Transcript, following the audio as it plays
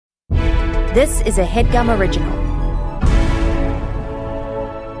This is a HeadGum original.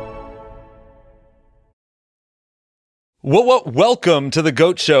 Welcome to The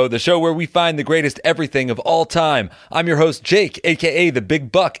GOAT Show, the show where we find the greatest everything of all time. I'm your host, Jake, a.k.a. The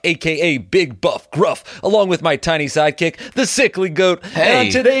Big Buck, a.k.a. Big Buff Gruff, along with my tiny sidekick, the Sickly Goat. Hey. And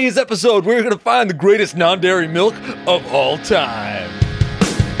on today's episode, we're going to find the greatest non-dairy milk of all time.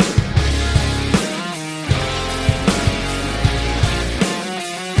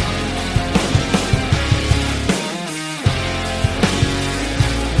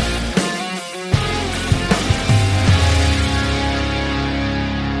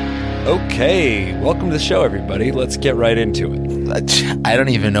 Okay, welcome to the show, everybody. Let's get right into it. I don't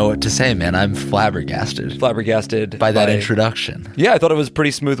even know what to say, man. I'm flabbergasted Flabbergasted by that introduction. Yeah, I thought it was a pretty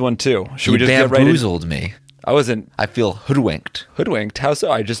smooth one, too. Should You we just get right into bamboozled me. I wasn't I feel hoodwinked. hoodwinked. How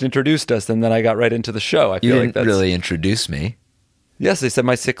so? I just introduced us, and then I got right into the show. I You feel didn't like that's... really introduce me. Yes, they said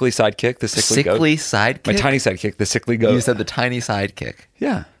my sickly sidekick, the sickly goat. Sickly sidekick? My tiny sidekick, the sickly goat. You said the tiny sidekick.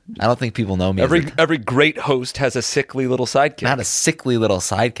 Yeah. I don't think people know me. as Every great host has a sickly little sidekick. not a sickly little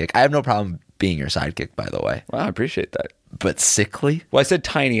sidekick. I have no problem being your sidekick, by the way. Wow, I appreciate that. But sickly? Well, I said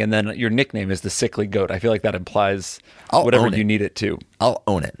tiny, and then your nickname is the sickly goat. I feel like that implies I'll whatever own it. you need it to. I'll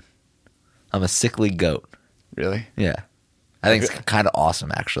own it. I'm a sickly goat. Really? Yeah. I think it's kind of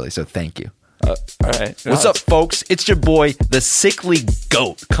awesome, actually. So thank you. All right. What's up, folks? It's your boy, the Sickly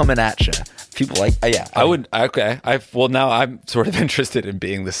Goat, coming at you. People like, yeah. Well, now I'm sort of interested in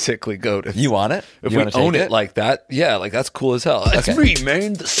being the sickly goat. If You want it? If You we wanna take own it like that, yeah, like that's cool as hell. That's Okay. me,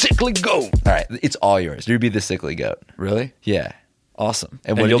 man, the sickly goat. All right, it's all yours. You be the Sickly Goat. Really? Yeah. Awesome.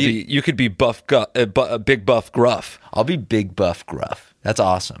 And And what you'll did be you could be big buff gruff. I'll be Big Buff Gruff. That's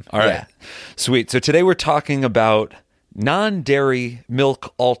awesome. All right. Yeah. Sweet. So today we're talking about non-dairy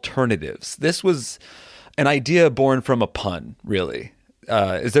milk alternatives. This was an idea born from a pun, really.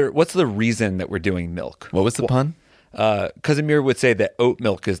 What's the reason that we're doing milk? What was the pun? Casimir would say that oat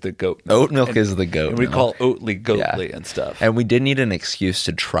milk is the goat milk. Oat milk is the goat And we milk. call Oatly Goatly Yeah. and stuff. And we did need an excuse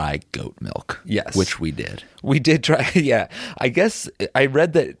to try goat milk. Yes. Which we did. We did try, yeah. I guess I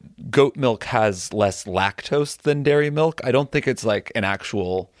read that goat milk has less lactose than dairy milk. I don't think it's like an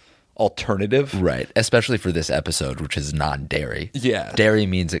actual alternative. Right. Especially for this episode, which is non-dairy. Yeah. Dairy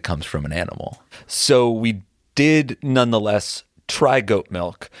means it comes from an animal. So we did nonetheless try goat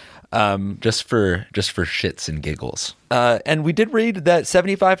milk. Just for shits and giggles. And we did read that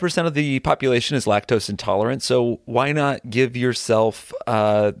 75% of the population is lactose intolerant. So why not give yourself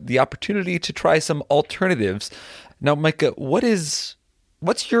the opportunity to try some alternatives? Now, Micah, what's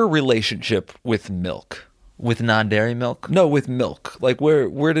your relationship with milk? With non-dairy milk? No, with milk. Like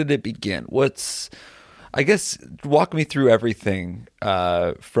where did it begin? I guess walk me through everything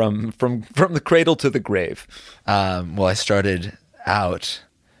from the cradle to the grave. Well, I started out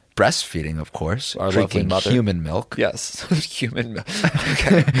breastfeeding, of course. Our lovely drinking mother. human milk. Yes, human milk.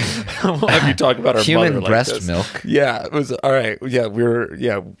 Okay, we'll have you talk about our Human mother like breast this. milk. Yeah, it was all right. Yeah, we're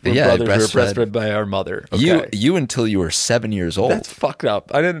Yeah, brothers. We were breastfed. breastfed by our mother. Okay. You until you were 7 years old. That's fucked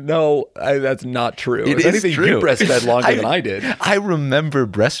up. I didn't know. That's not true. It If is anything, true. you breastfed longer than I did. I remember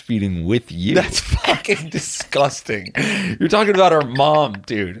breastfeeding with you. That's fucking disgusting. You're talking about our mom,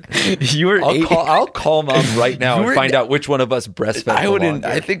 dude. You were I'll call mom right now You and were- find out which one of us breastfed. I the wouldn't. longer.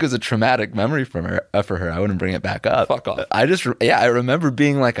 I think it was a traumatic memory from her for her. I wouldn't bring it back up. Fuck off. I remember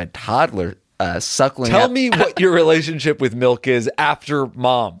being like a toddler, suckling. Tell me what your relationship with milk is after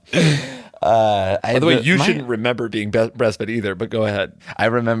mom. By the way, you shouldn't remember being breastfed either, but go ahead. I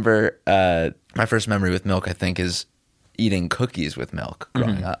remember my first memory with milk. I think is eating cookies with milk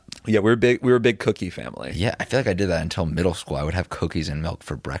growing up. Yeah, we were a big cookie family. Yeah, I feel like I did that until middle school. I would have cookies and milk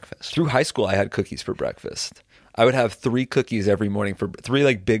for breakfast. Through high school, I had cookies for breakfast. I would have 3 cookies every morning three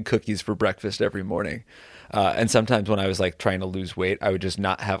like big cookies for breakfast every morning. And sometimes when I was like trying to lose weight, I would just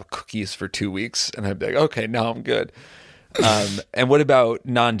not have cookies for 2 weeks, and I'd be like, okay, now I'm good. And what about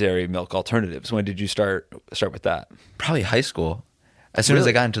non-dairy milk alternatives? When did you start with that? Probably high school. As soon as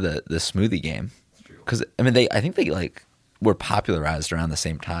I got into the smoothie game, because I mean, I think they like were popularized around the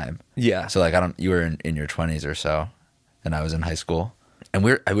same time. Yeah. So like, you were in your 20s or so, and I was in high school, and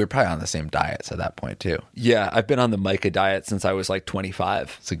we were probably on the same diets at that point too. Yeah, I've been on the Micah diet since I was like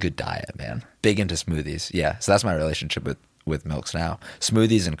 25. It's a good diet, man. Big into smoothies. Yeah. So that's my relationship with milks now.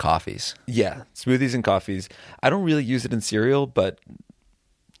 Smoothies and coffees. Yeah, smoothies and coffees. I don't really use it in cereal, but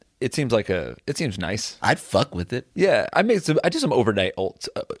it seems nice. I'd fuck with it. Yeah, I do some overnight oats.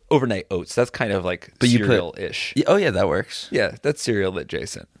 That's kind of like But you put- cereal-ish. Oh yeah, that works. Yeah, that's cereal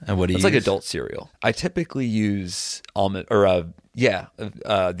adjacent. And what do you It's like use? adult cereal. I typically use almond or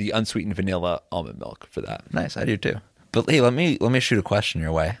the unsweetened vanilla almond milk for that. Nice. I do too. But hey, let me shoot a question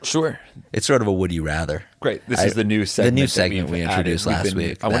your way. Sure. It's sort of a would you rather. Great. This is the new segment. The new that segment we've we introduced added. last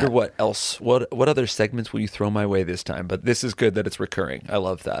week. I wonder what else. What other segments will you throw my way this time? But this is good that it's recurring. I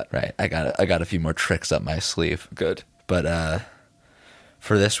love that. Right. I got a few more tricks up my sleeve. Good. But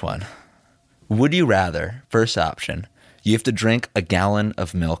for this one, would you rather? First option, you have to drink a gallon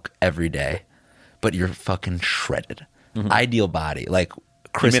of milk every day, but you're fucking shredded. Ideal body, like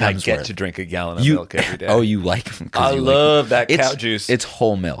Chris I Hemsworth. get to drink a gallon of milk every day. Oh, you like? I love that cow juice. It's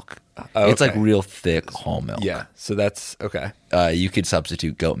whole milk. Oh, It's like okay. real thick whole milk. Yeah. So that's okay. You could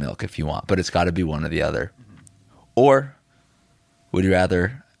substitute goat milk if you want, but it's got to be one or the other. Or would you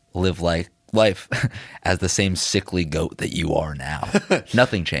rather live life as the same sickly goat that you are now?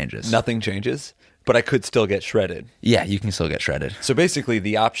 Nothing changes. Nothing changes, but I could still get shredded. Yeah, you can still get shredded. So basically,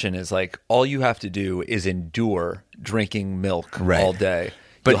 the option is like all you have to do is endure drinking milk Right. all day.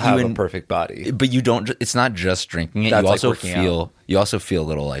 But You'll have you a perfect body. But you don't. It's not just drinking it. That's You like also working feel. You also feel a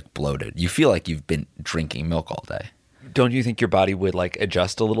little like bloated. You feel like you've been drinking milk all day. Don't you think your body would like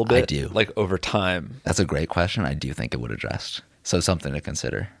adjust a little bit? I do. Like over time. That's a great question. I do think it would adjust. So something to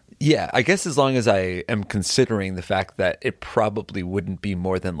consider. Yeah, I guess as long as I am considering the fact that it probably wouldn't be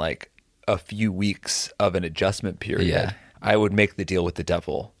more than like a few weeks of an adjustment period, Yeah. I would make the deal with the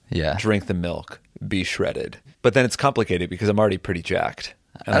devil. Yeah. Drink the milk, be shredded. But then it's complicated because I'm already pretty jacked.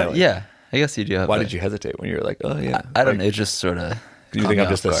 And I like- Yeah, I guess you do. Have Why that. did you hesitate when you were like, oh yeah? I don't Like, know. It just sort of. Do you think I'm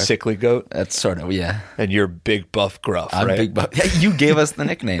just a sickly goat? That's sort of And you're big buff gruff, I'm right? big buff. Yeah, you gave us the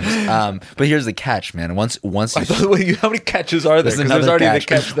nicknames. But here's the catch, man. Once you Wait, how many catches are there? there's Because there's another already catch.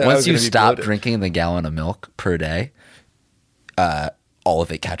 the catch that I Once was you gonna be stop bloated. drinking the gallon of milk per day, all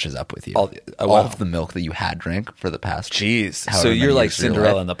of it catches up with you. All All wow. of the milk that you had drank for the past. Jeez. however So many you're like years of your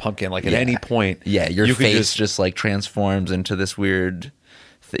Cinderella life. and the pumpkin. Like at Yeah. any point, Yeah, your you could face just like transforms into this weird.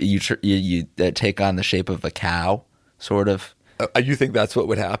 You take on the shape of a cow, sort of. You think that's what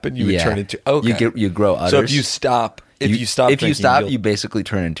would happen? You would Yeah. turn into okay. You grow udders. So if you stop, drinking, you basically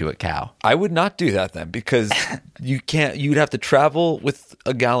turn into a cow. I would not do that then because you can't. You'd have to travel with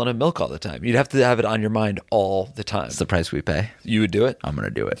a gallon of milk all the time. You'd have to have it on your mind all the time. It's the price we pay. You would do it. I'm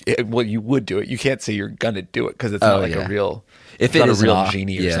gonna do it. Well, you would do it. You can't say you're gonna do it because it's Oh, not like yeah. a real. If it's it not is a real not-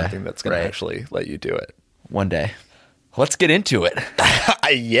 genie or yeah, something that's gonna right. actually let you do it. One day. Let's get into it.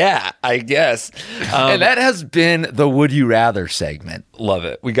 Yeah, I guess. And that has been the Would You Rather segment. Love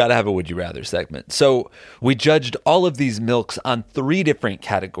it. We got to have a Would You Rather segment. So we judged all of these milks on 3 different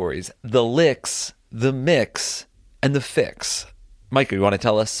categories: the licks, the mix, and the fix. Micah, you want to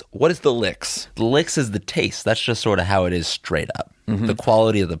tell us what is the licks? The licks is the taste. That's just sort of how it is straight up. The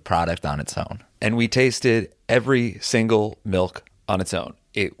quality of the product on its own. And we tasted every single milk on its own.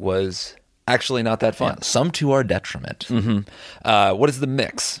 It was actually not that fun. Some to our detriment. What is the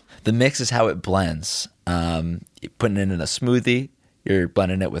mix? The mix is how it blends. You're putting it in a smoothie. You're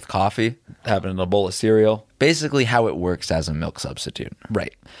blending it with coffee. Having a bowl of cereal. Basically how it works as a milk substitute.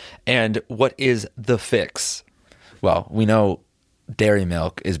 Right. And what is the fix? Well, we know dairy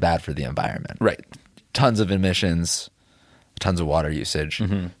milk is bad for the environment. Right. Tons of emissions, tons of water usage.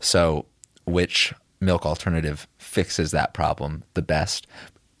 So which milk alternative fixes that problem the best?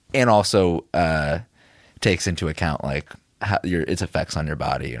 And also takes into account like how its effects on your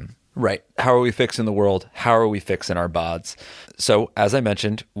body. And Right. How are we fixing the world? How are we fixing our bods? So, as I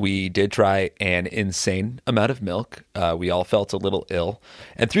mentioned, we did try an insane amount of milk. We all felt a little ill.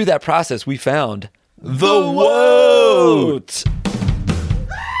 And through that process, we found the WOAT!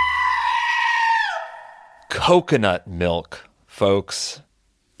 Coconut milk, folks.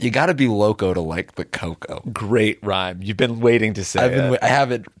 you got to be loco to like the cocoa. Great rhyme. You've been waiting to say it. I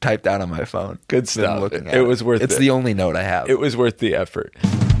have it typed out on my phone. Good Been stuff. looking at It was worth It's it. the only note I have. It was worth the effort.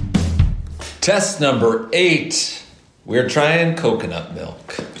 Test number 8. We're trying coconut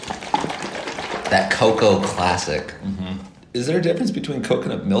milk. that cocoa classic. Is there a difference between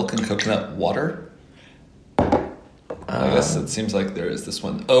coconut milk and coconut water? I guess it seems like there is this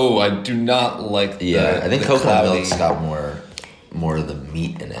one. Oh, I do not like the I think the coconut cloudy- milk's got more of the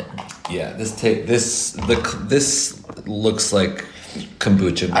meat in it. Yeah, this looks like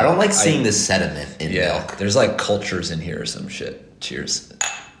kombucha. I don't like seeing the sediment in Yeah, milk. there's like cultures in here or some shit. Cheers.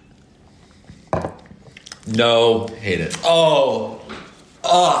 No, hate it. Oh,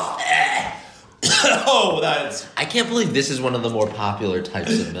 that's. I can't believe this is one of the more popular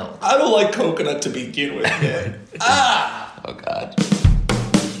types of milk. I don't like coconut to begin with, man. Oh God.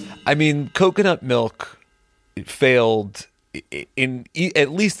 I mean, coconut milk failed in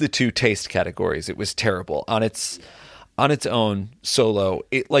at least the 2 taste categories. It was terrible on its own solo.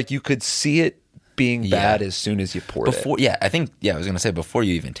 It like you could see it being bad as soon as you poured it. I was gonna say before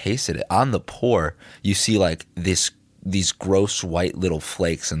you even tasted it, on the pour, you see like this these gross white little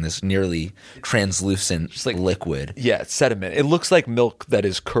flakes in this nearly translucent like- liquid. Yeah, it's sediment. It looks like milk that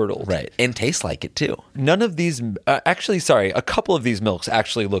is curdled. Right. And tastes like it too. None of these, a couple of these milks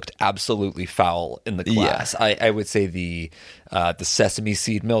actually looked absolutely foul in the glass. I would say the sesame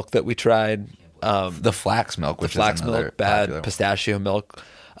seed milk that we tried, The flax milk, which flax is another milk, bad popular one. pistachio milk.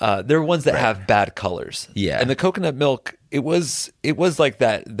 There are ones that have bad colors. Yeah. And the coconut milk, it was like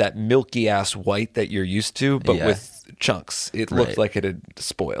that milky ass white that you're used to, but Yeah. with chunks. It looked Right. like it had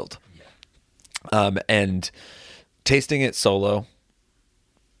spoiled. And tasting it solo,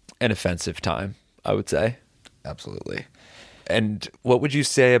 an offensive time, I would say. Absolutely. And what would you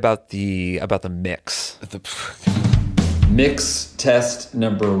say about the mix? Mix test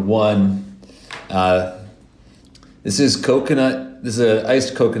number 1. This is coconut. This is an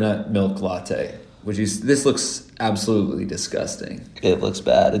iced coconut milk latte. This looks absolutely disgusting. It looks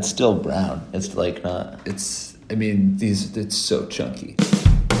bad. It's still brown. It's like not. It's so chunky.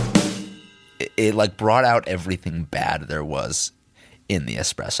 It like brought out everything bad there was in the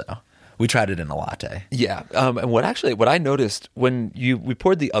espresso. We tried it in a latte. Yeah. And what I noticed when we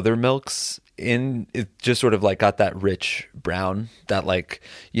poured the other milks in, it just sort of like got that rich brown, that like,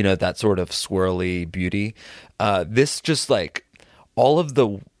 that sort of swirly beauty. This just like all of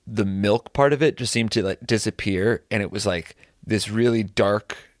the milk part of it just seemed to like disappear. And it was like this really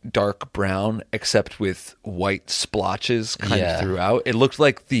dark brown, except with white splotches kind of throughout. It looked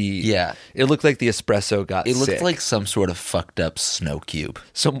like the espresso got It looked sick. like some sort of fucked up snow cube.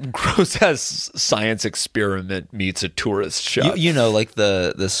 Some gross ass science experiment meets a tourist shop. You know, like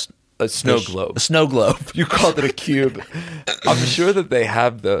a snow globe. A snow globe. You called it a cube. I'm sure that they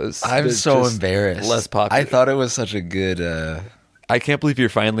have those. I'm They're so just embarrassed. Less popular. I thought it was such a good. I can't believe you're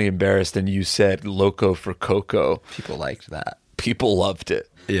finally embarrassed and you said Loco for Cocoa. People liked that. People loved it.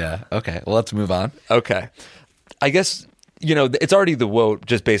 Yeah. Okay. Well, let's move on. Okay. I guess, it's already the woat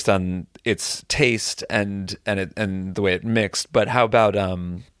just based on its taste and the way it mixed. But how about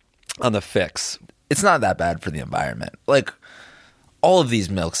on the fix? It's not that bad for the environment. Like all of these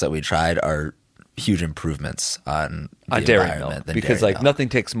milks that we tried are huge improvements on the dairy environment milk than because dairy like milk. nothing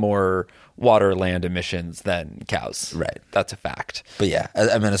takes more water land emissions than cows. Right. That's a fact. But yeah,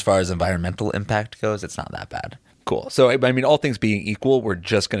 I mean, as far as environmental impact goes, it's not that bad. Cool. So I mean, all things being equal, we're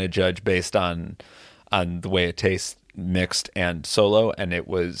just going to judge based on the way it tastes mixed and solo, and it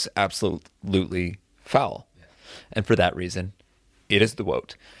was absolutely foul. And for that reason, it is the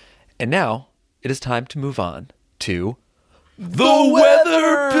woat. And now it is time to move on to the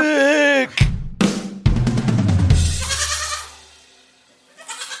weather pick.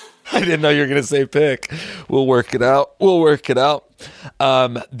 I didn't know you were going to say pick. We'll work it out.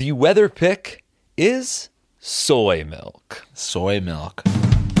 The weather pick is soy milk. Soy milk.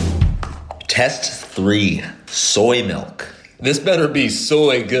 Test 3, soy milk. This better be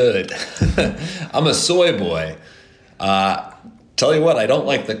soy good. I'm a soy boy. Tell you what, I don't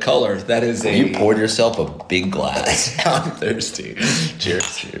like the color. That is You poured yourself a big glass. I'm thirsty.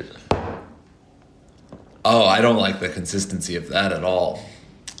 Cheers. Oh, I don't like the consistency of that at all.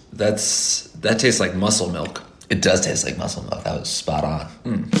 That tastes like muscle milk. It does taste like muscle milk. That was spot on.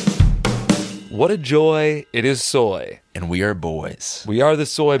 What a joy it is soy. And we are boys. We are the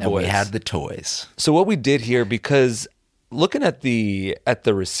soy And boys. we had the toys. So what we did here, because looking at the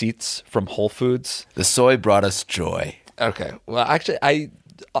receipts from Whole Foods. The soy brought us joy. Okay. Well, actually,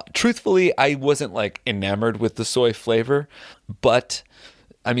 truthfully, I wasn't like enamored with the soy flavor, but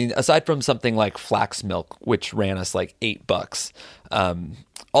I mean, aside from something like flax milk, which ran us like $8,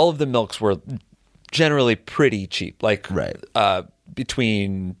 all of the milks were generally pretty cheap, like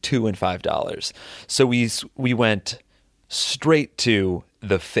between $2 and $5. So we went straight to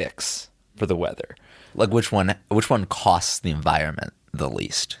the fix for the weather. Like which one costs the environment the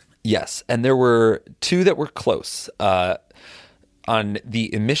least? Yes, and there were two that were close. On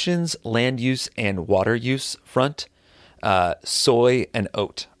the emissions, land use, and water use front, soy and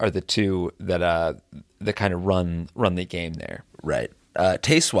oat are the two that kind of run the game there. Right.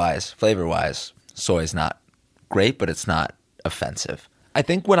 Taste-wise, flavor-wise, soy is not great, but it's not offensive. I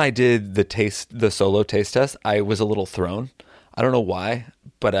think when I did the solo taste test, I was a little thrown. I don't know why,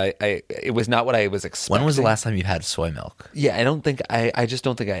 but it was not what I was expecting. When was the last time you had soy milk? Yeah, I just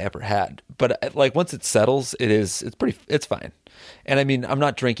don't think I ever had. But like once it settles, it's fine. And I mean, I'm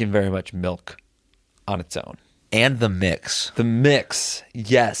not drinking very much milk on its own. And the mix. The mix.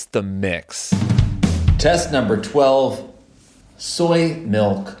 Yes, the mix. Test number 12, soy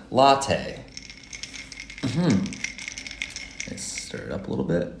milk latte. Let's stir it up a little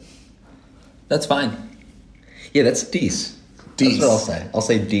bit. That's fine. Yeah, that's Dees. That's what I'll say. I'll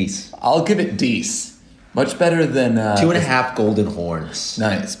say Dees. I'll give it Dece. Much better than 2.5 golden horns.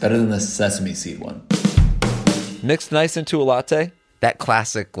 Nice, better than the sesame seed one. Mixed nice into a latte. That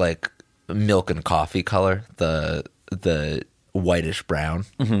classic like milk and coffee color, the whitish brown.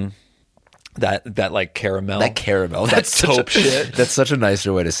 That like caramel. That caramel. That's taupe shit. That's such a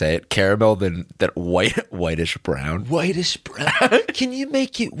nicer way to say it. Caramel than that whitish brown. Whitish brown. Can you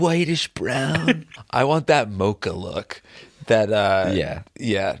make it whitish brown? I want that mocha look. That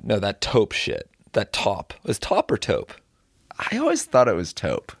yeah. No, that taupe shit. That top. Was taupe or taupe? I always thought it was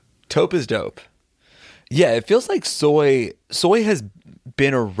taupe. Taupe is dope. Yeah, it feels like soy has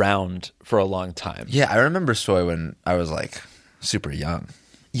been around for a long time. Yeah, I remember soy when I was like super young.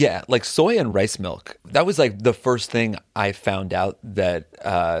 Yeah, like soy and rice milk. That was like the first thing I found out that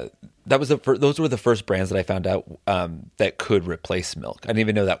those were the first brands that I found out that could replace milk. I didn't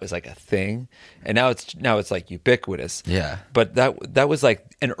even know that was like a thing, and now it's like ubiquitous. Yeah, but that was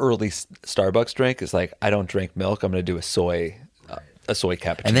like an early Starbucks drink. It's like, I don't drink milk. I'm going to do a soy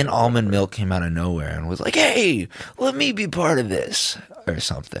cappuccino. And then almond milk came out of nowhere and was like, "Hey, let me be part of this," or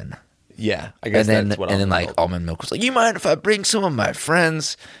something. Yeah, I guess that's what. And then like almond milk was like, "You mind if I bring some of my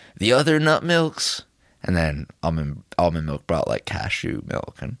friends, the other nut milks?" And then almond milk brought like cashew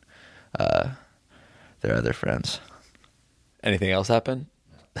milk and their other friends. Anything else happen?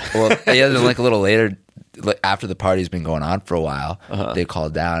 Well, yeah, then like a little later, like after the party's been going on for a while, they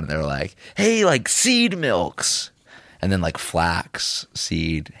called down and they're like, "Hey, like seed milks." And then like flax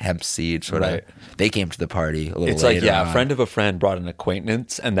seed, hemp seed, sort Right. of. They came to the party a little It's later. like, yeah, on. a friend of a friend brought an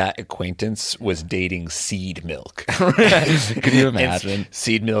acquaintance, and that acquaintance was dating seed milk. Could you imagine?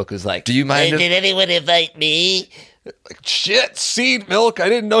 Seed milk was like, Do you mind? Did anyone invite me? like, shit, seed milk? I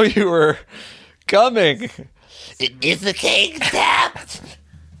didn't know you were coming. Is the cake tapped?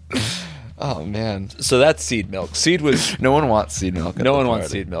 Oh man, So that's seed milk. Seed was no one wants seed milk. at no the one wants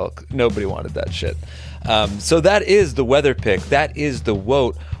party. seed milk. Nobody wanted that shit. So that is the weather pick. That is the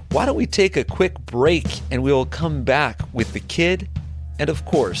wote. Why don't we take a quick break and we will come back with the kid and, of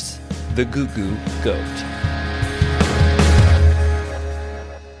course, the Goo Goo Goat.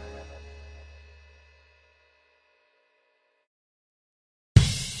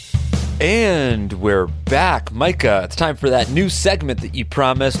 And we're back. Micah, it's time for that new segment that you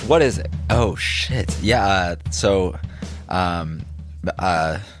promised. What is it? Oh shit! Yeah. So, it's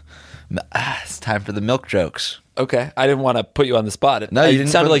time for the milk jokes. Okay. I didn't want to put you on the spot. No, you It didn't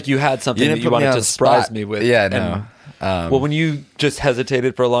sounded put- like you had something that didn't you put me wanted on to the surprise spot. me with. Yeah, And- no. well, when you just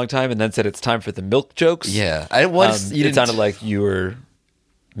hesitated for a long time and then said it's time for the milk jokes. Yeah, I was. It sounded like you were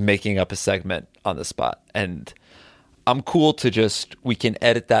making up a segment on the spot. And I'm cool to we can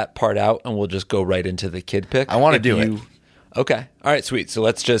edit that part out and we'll just go right into the kid pick. I wanna If do it. Okay. All right, sweet. So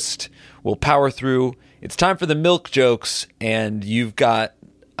we'll power through. It's time for the milk jokes, and you've got,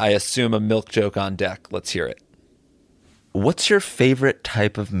 I assume, a milk joke on deck. Let's hear it. What's your favorite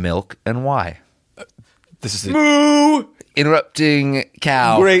type of milk and why? This is Moo! Interrupting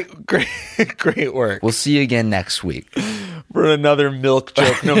cow. great work We'll see you again next week. for another milk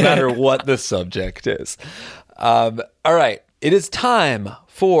joke, no matter what the subject is. All right. It is time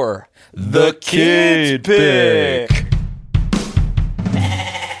for the kid pick.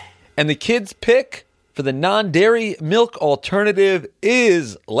 And the kid's pick for the non-dairy milk alternative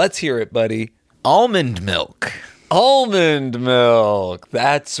is, let's hear it, buddy, Almond milk. almond milk.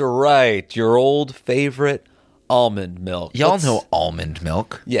 That's right. Your old favorite almond milk. Y'all Let's- know almond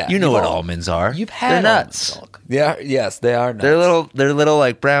milk. Yeah. You know you've what all- almonds are. You've They're had nuts. almond milk. Yeah. Yes, they are nuts. They're little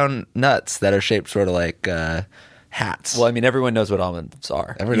like brown nuts that are shaped sort of like hats. Well, I mean, everyone knows what almonds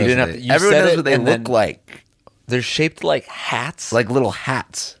are. Everyone You knows, didn't what have they, to- you everyone said knows it what they and look then like. They're shaped like hats. Like little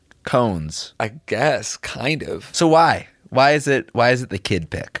hats, cones. I guess, kind of. So why? Why is it the kid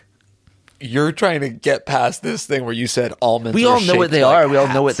pick? You're trying to get past this thing where you said almonds. We are all know what shaped they like are. We all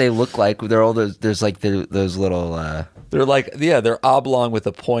know hats. what they look like. They're all those like those little. They're like, yeah, they're oblong with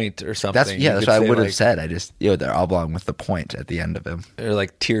a point or something. That's You that's could what I say, would have like, said. I just they're oblong with the point at the end of them. Or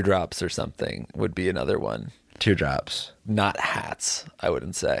like teardrops or something would be another one. Teardrops. Not hats, I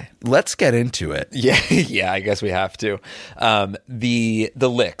wouldn't say. Let's get into it. Yeah, yeah, I guess we have to. The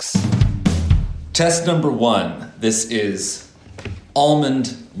licks. Test number 1. This is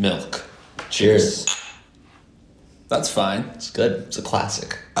almond milk. Cheers. That's fine. It's good. It's a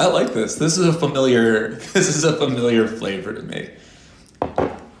classic. I like this. This is a familiar flavor to me.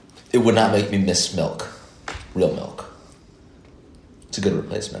 It would not make me miss milk. Real milk. It's a good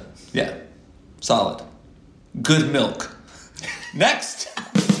replacement. Yeah. Solid. Good milk. Next.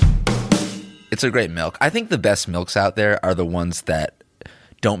 It's a great milk. I think the best milks out there are the ones that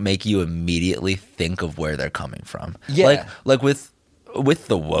don't make you immediately think of where they're coming from. Yeah. Like with with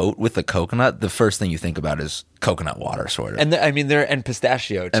the woat, with the coconut, the first thing you think about is coconut water, sort of. And I mean, and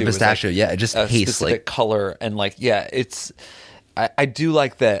pistachio too. And is pistachio, like yeah, it just a tastes specific like color and like it's. I do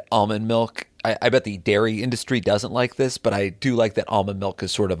like that almond milk. I bet the dairy industry doesn't like this, but I do like that almond milk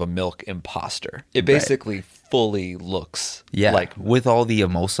is sort of a milk imposter. It basically fully looks like with all the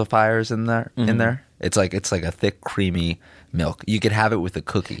emulsifiers in there. In there, it's like a thick, creamy milk. You could have it with a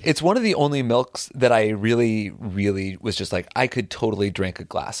cookie. It's one of the only milks that I really, really was just like, I could totally drink a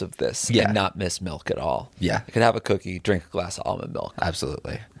glass of this and not miss milk at all. Yeah. I could have a cookie, drink a glass of almond milk.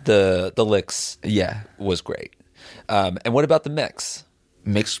 Absolutely. The Licks Yeah, was great. And what about the mix?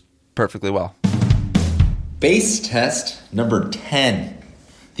 mixed perfectly well. Base test number 10,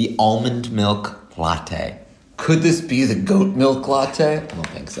 the almond milk latte. Could this be the goat milk latte? I don't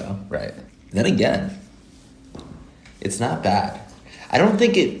think so. Right. Then again, it's not bad. I don't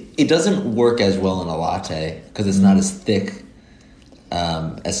think it doesn't work as well in a latte because it's not as thick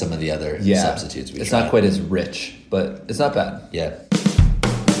as some of the other substitutes we It's tried. not quite as rich, but it's not bad. Yeah.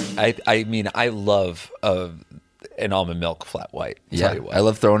 I mean, I love an almond milk flat white. Tell you what. I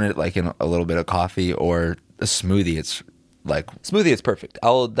love throwing it like in a little bit of coffee or a smoothie. It's like Smoothie is perfect.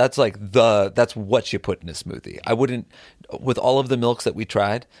 That's what you put in a smoothie. I wouldn't, with all of the milks that we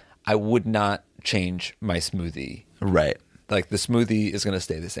tried, I would not change my smoothie. right. Like the smoothie is going to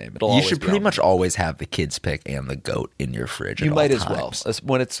stay the same. It'll You always should be pretty almond. much always have the kids pick and the goat in your fridge. You at might all as well times.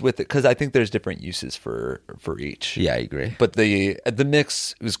 when it's with it, because I think there's different uses for each. Yeah, I agree. But the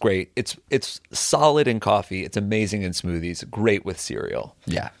mix was great. It's solid in coffee. It's amazing in smoothies. Great with cereal.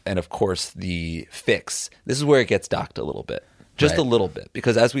 Yeah. And of course the fix. This is where it gets docked a little bit, just Right. a little bit,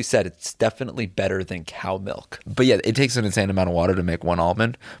 because as we said, it's definitely better than cow milk. But yeah, it takes an insane amount of water to make one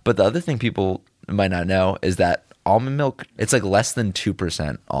almond. But the other thing people might not know is that almond milk, it's like less than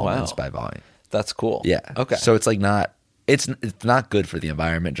 2% almonds Wow. by volume. That's cool. Yeah. Okay. So it's like not it's not good for the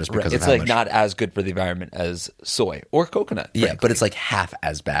environment just because Right. of It's how like much. not as good for the environment as soy or coconut. Yeah, frankly. but it's like half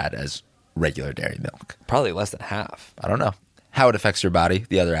as bad as regular dairy milk. probably less than half I don't know how it affects your body.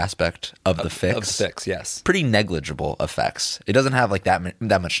 The other aspect of the fix. of the fix. Yes. Pretty negligible effects. It doesn't have like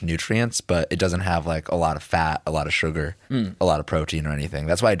that much nutrients, but it doesn't have like a lot of fat, a lot of sugar, a lot of protein or anything.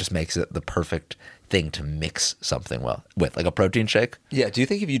 That's why it just makes it the perfect thing to mix something well with, like a protein shake. Yeah. Do you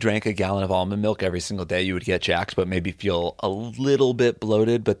think if you drank a gallon of almond milk every single day, you would get jacked, but maybe feel a little bit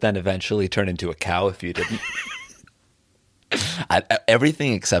bloated, but then eventually turn into a cow if you didn't?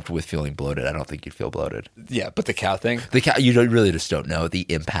 Everything except with feeling bloated. I don't think you'd feel bloated. Yeah. But the cow thing. Really just don't know the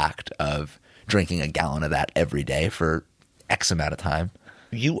impact of drinking a gallon of that every day for X amount of time.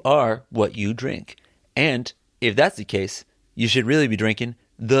 You are what you drink. And if that's the case, you should really be drinking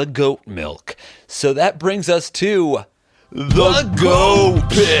the goat milk. So that brings us to the goat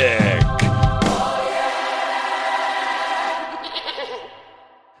pick.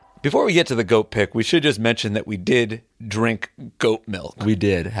 Before we get to the goat pick, we should just mention that we did drink goat milk. We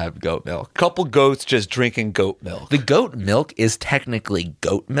did have goat milk. Couple goats just drinking goat milk. The goat milk is technically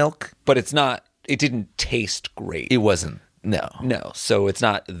goat milk. But it didn't taste great. It wasn't. No. No, so it's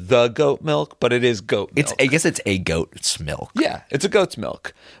not the goat milk, but it is goat milk. I guess it's a goat's milk. Yeah, it's a goat's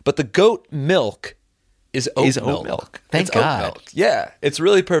milk. But the goat milk is oat milk. Thank It's oat God. milk. Yeah, it's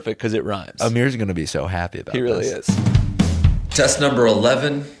really perfect because it rhymes. Amir's going to be so happy about He really this. is. Test number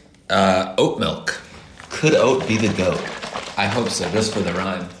 11, oat milk. Could oat be the goat? I hope so, just for the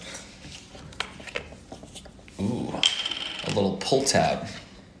rhyme. Ooh, a little pull tab.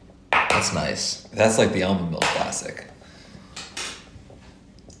 That's nice. That's like the almond milk classic.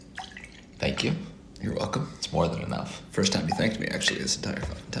 Thank you. You're welcome. It's more than enough. First time you thanked me, actually, this entire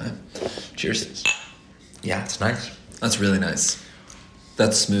fucking time. Cheers. Yeah, it's nice. That's really nice.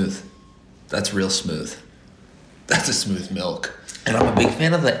 That's smooth. That's real smooth. That's a smooth milk. And I'm a big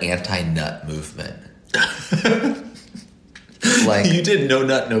fan of the anti-nut movement. Like, You did No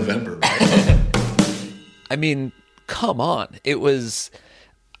Nut November, right? I mean, come on. It was,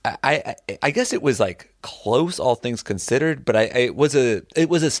 I guess it was like close, all things considered, but it was a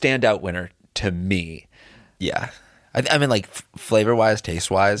standout winner to me. Yeah. I mean, like flavor-wise,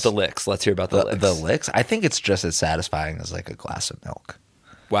 taste-wise. The Licks. Let's hear about the Licks. The licks. I think it's just as satisfying as like a glass of milk.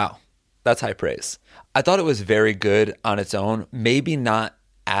 Wow. That's high praise. I thought it was very good on its own. Maybe not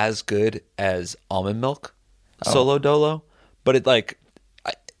as good as almond milk solo dolo, but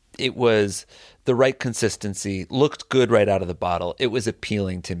it was the right consistency, looked good right out of the bottle. It was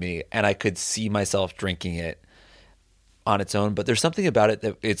appealing to me, and I could see myself drinking it on its own. But there's something about it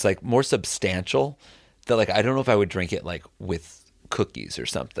that it's like more substantial that like I don't know if I would drink it like with cookies or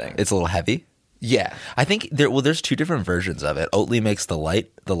something. It's a little heavy. Yeah. I think there's two different versions of it. Oatly makes the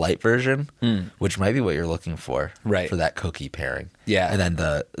light version, which might be what you're looking for, Right. for that cookie pairing. Yeah. and then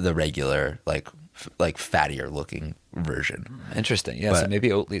the regular like fattier looking version. Interesting. Yeah, so But- maybe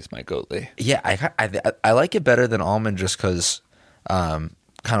Oatly's my Goatly. Yeah, I like it better than almond just because, kind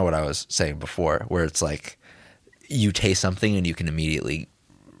of what I was saying before, where it's like you taste something and you can immediately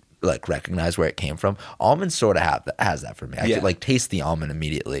like recognize where it came from. Almond sort of has that for me. I Yeah. can like taste the almond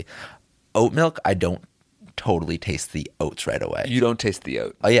immediately. Oat milk, I don't totally taste the oats right away. You don't taste the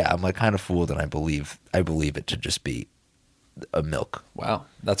oat. Oh yeah, I'm like kind of fooled, and I believe it to just be a milk. Wow,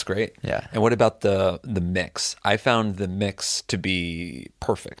 that's great. Yeah. And what about the mix? I found the mix to be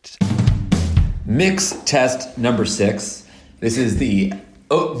perfect. Mix test number 6. This is the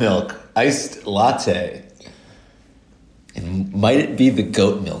oat milk iced latte. And might it be the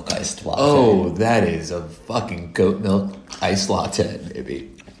goat milk iced latte? Oh, that is a fucking goat milk iced latte,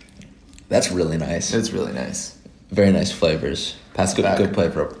 baby. That's really nice. It's really nice. Very nice flavors. Pass it Good- back. good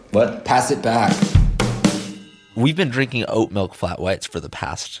flavor. What? Pass it back. We've been drinking oat milk flat whites for the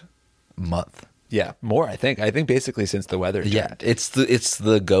past month. Yeah, more. I think basically since the weather. Yeah, turned. it's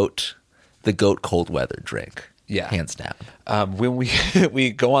the goat cold weather drink. Yeah. hands down. When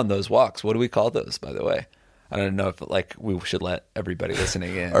we go on those walks, what do we call those? By the way, I don't know if like we should let everybody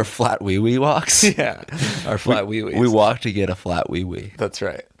listening in. Our flat wee wee walks. yeah, our flat wee We walk to get a flat wee wee. That's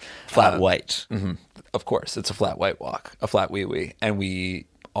right. Flat white. Mhm. Of course, it's a flat white walk, a flat wee wee, and we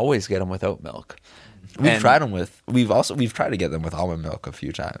always get them with oat milk. We've And- tried them with. We've tried to get them with almond milk a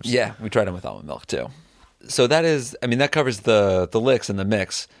few times. Yeah, we tried them with almond milk too. So that is, I mean, that covers the licks and the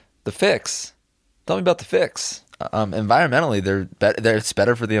mix. The fix. Tell me about the fix. Environmentally, it's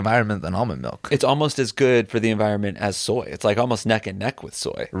better for the environment than almond milk. It's almost as good for the environment as soy. It's like almost neck and neck with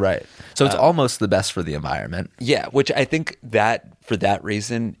soy. Right. So it's almost the best for the environment. Yeah, which I think that for that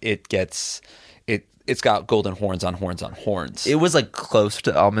reason it's got golden horns on horns on horns. It was like close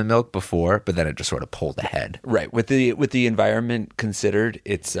to almond milk before, but then it just sort of pulled ahead. Right. With the environment considered,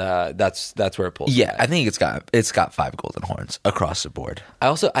 it's that's where it pulls. Yeah, ahead. I think it's got 5 golden horns across the board.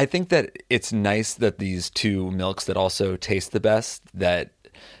 I think that it's nice that these two milks that also taste the best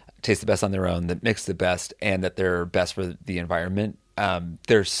on their own, that mix the best, and that they're best for the environment.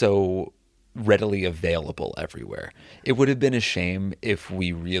 They're so readily available everywhere. It would have been a shame if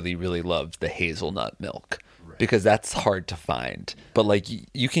we really, really loved the hazelnut milk. Because that's hard to find, but like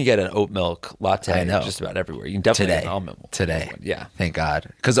you can get an oat milk latte I know. just about everywhere. You can definitely Today, get an almond milk today, one. Yeah, thank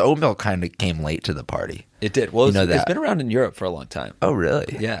God, because oat milk kind of came late to the party. it did. Well, You know it's that. been around in Europe for a long time. Oh,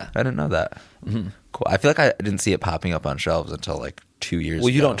 really? Yeah. I didn't know that. Mm-hmm. Cool. I feel like I didn't see it popping up on shelves until like 2 years ago.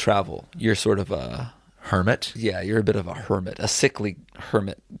 Well, you don't travel. You're sort of a hermit. you're a bit of a hermit, a sickly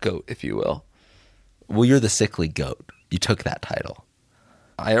hermit goat, if you will. Well, you're the sickly goat. You took that title,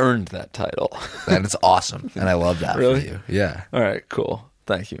 I earned that title. and it's awesome, and I love that Really? for you. Yeah, All right, cool.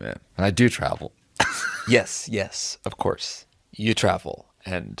 Thank you, man. and I do travel. Yes, of course. You travel,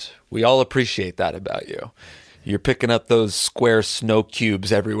 and we all appreciate that about you. You're picking up those square snow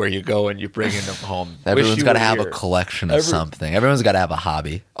cubes everywhere you go, and you're bringing them home. Wish Everyone's you got to were have a here. collection of something. Everyone's got to have a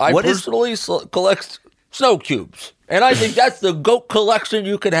hobby. I What is personally collect snow cubes, and I think that's the goat collection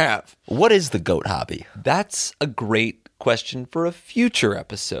you could have. the goat hobby? That's a great question for a future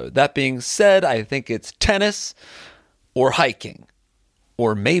episode. That being said, I think it's tennis or hiking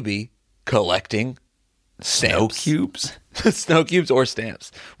or maybe collecting Snow stamps. cubes, Snow cubes or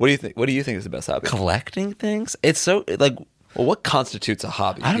stamps. What do you think? What do you think is the best hobby? collecting things. It's so like Well, what constitutes a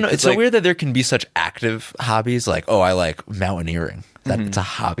hobby? I don't know. Because, It's so like, weird that there can be such active hobbies. Like, oh, I like mountaineering. That's a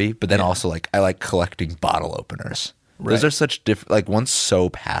hobby. But then also like I like collecting bottle openers. Those Right. are such different. Like one's so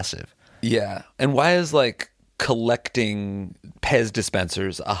passive. Yeah. And why is like collecting Pez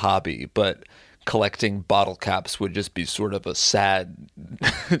dispensers a hobby, but collecting bottle caps would just be sort of a sad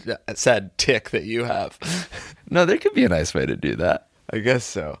tick that you have? No, there could be a nice way to do that. I guess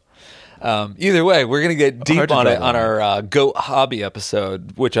so. Either way, we're going to get deep Hard to on draw it the on line. our goat hobby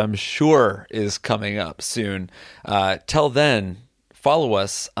episode, which I'm sure is coming up soon. Till then, follow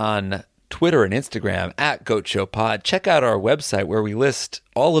us on Twitter and Instagram at Goat Show Pod. Check out our website where we list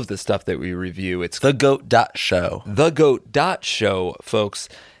all of the stuff that we review. It's TheGoat.show. thegoat.show, folks.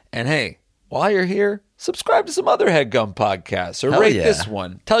 And hey, while you're here, subscribe to some other HeadGum podcasts or Hell rate yeah. this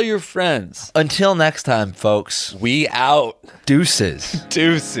one. Tell your friends. Until next time, folks. We out. Deuces.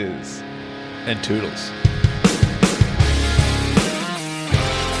 Deuces and toodles.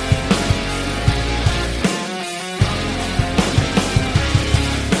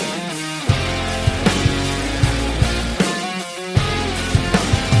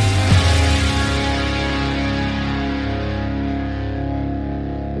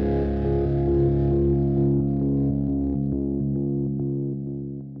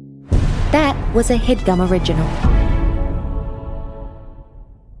 was a HeadGum original.